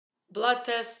blood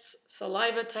tests,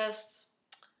 saliva tests.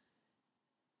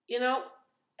 You know,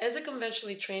 as a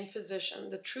conventionally trained physician,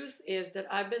 the truth is that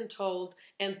I've been told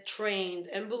and trained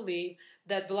and believe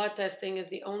that blood testing is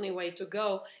the only way to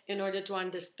go in order to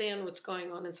understand what's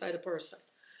going on inside a person.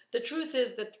 The truth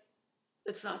is that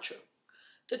it's not true.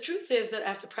 The truth is that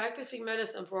after practicing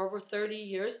medicine for over 30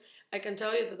 years, I can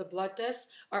tell you that the blood tests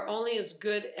are only as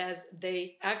good as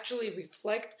they actually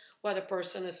reflect what a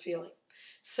person is feeling.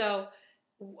 So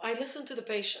I listen to the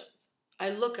patient. I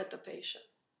look at the patient.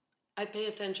 I pay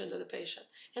attention to the patient.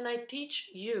 And I teach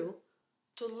you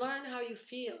to learn how you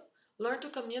feel. Learn to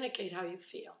communicate how you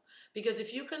feel. Because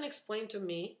if you can explain to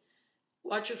me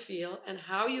what you feel and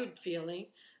how you're feeling,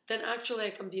 then actually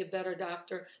I can be a better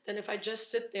doctor than if I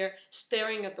just sit there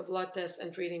staring at the blood tests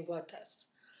and treating blood tests.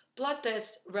 Blood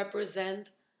tests represent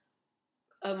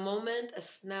a moment, a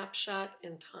snapshot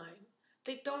in time.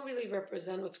 They don't really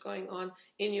represent what's going on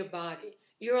in your body.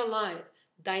 You're alive.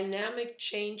 Dynamic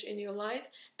change in your life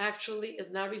actually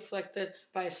is not reflected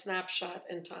by a snapshot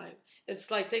in time.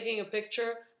 It's like taking a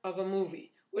picture of a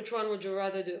movie. Which one would you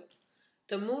rather do?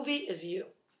 The movie is you.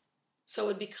 So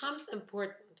it becomes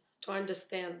important to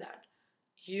understand that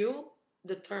you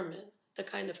determine the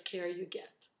kind of care you get.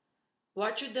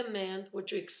 What you demand,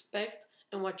 what you expect,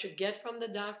 and what you get from the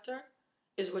doctor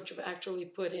is what you've actually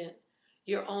put in,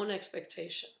 your own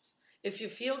expectations. If you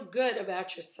feel good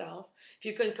about yourself, if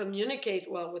you can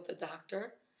communicate well with the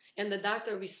doctor, and the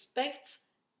doctor respects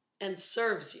and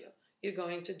serves you, you're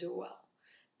going to do well.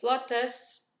 Blood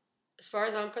tests, as far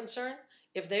as I'm concerned,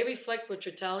 if they reflect what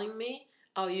you're telling me,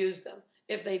 I'll use them.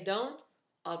 If they don't,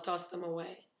 I'll toss them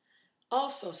away.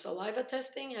 Also, saliva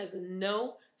testing has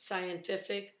no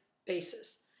scientific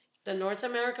basis. The North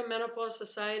American Menopause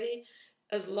Society,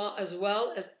 as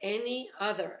well as any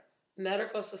other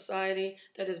medical society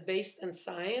that is based in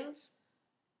science,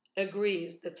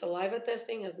 agrees that saliva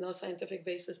testing has no scientific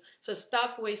basis. So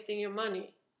stop wasting your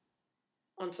money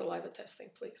on saliva testing,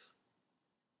 please.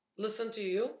 Listen to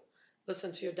you,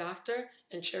 listen to your doctor,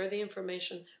 and share the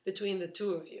information between the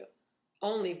two of you,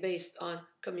 only based on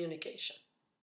communication.